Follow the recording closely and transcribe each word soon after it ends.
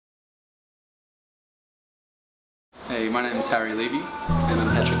Hey, my name's Harry Levy. And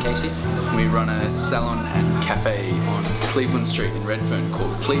I'm Patrick Casey. We run a salon and cafe on Cleveland Street in Redfern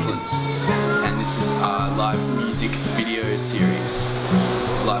called Cleveland's. And this is our live music video series,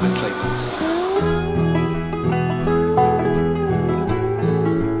 live at Cleveland's.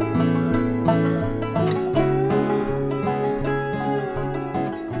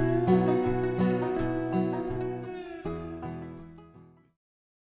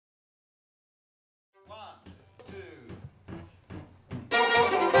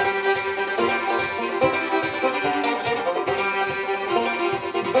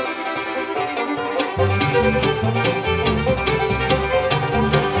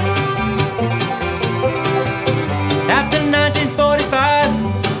 After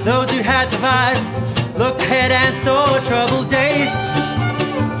 1945, those who had survived looked ahead and saw troubled days.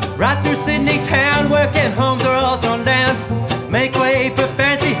 Right through Sydney town, working homes are all torn down, make way for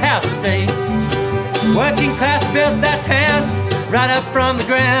fancy house estates. Working class built that town right up from the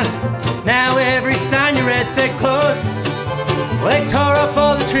ground. Now every sign you read said closed. Well, they tore up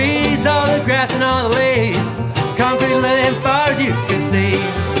all the trees, all the grass and all the leaves. Concrete laying far as you can see.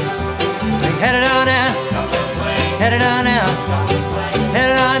 They headed on out, headed on out,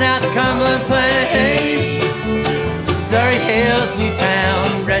 headed on out to Cumberland Plain. Surrey Hills,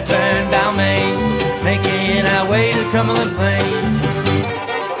 Newtown, Redfern, Balmain, making our way to the Cumberland Plain.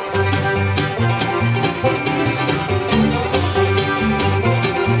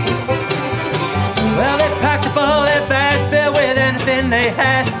 Well, they packed up all their bags filled with anything they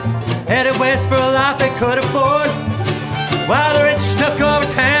had, headed west for a life they could afford. While the rich took over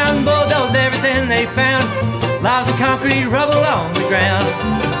town, bulldozed everything they found, lives of concrete rubble on the ground.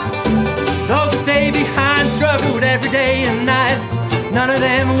 Those that stayed behind struggled every day and night. None of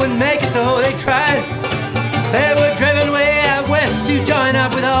them would make it though they tried. They were driven way out west to join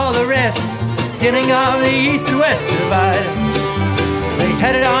up with all the rest, getting all the east and west divide. They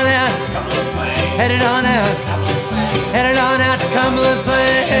headed on out, headed on out, headed on out to Cumberland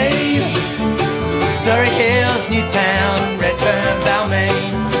Plain. Surrey Hills, Newtown, Redfern,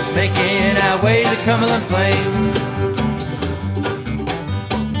 Balmain, making our way to the Cumberland Plain.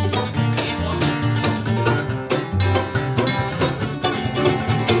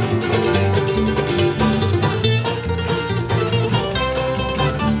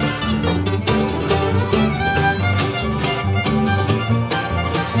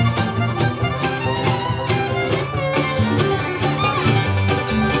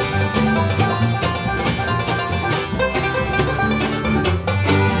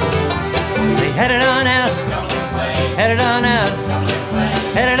 Headed on out, headed on out,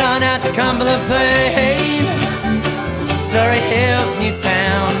 headed on out to Cumberland Plain. Surrey Hills,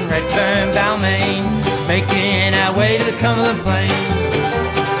 Newtown, Redfern, Balmain, making our way to the Cumberland Plain.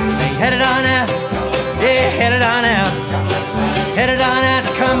 They headed on out, yeah, headed on out, headed on out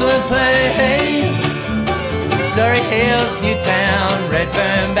to Cumberland Plain. Surrey Hills, Newtown,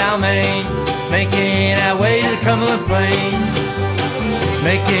 Redfern, Balmain, making our way to the Cumberland Plain.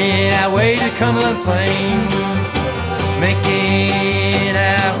 Making our way to the Cumberland Plain. Making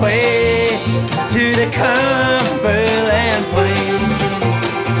our way to the Cumberland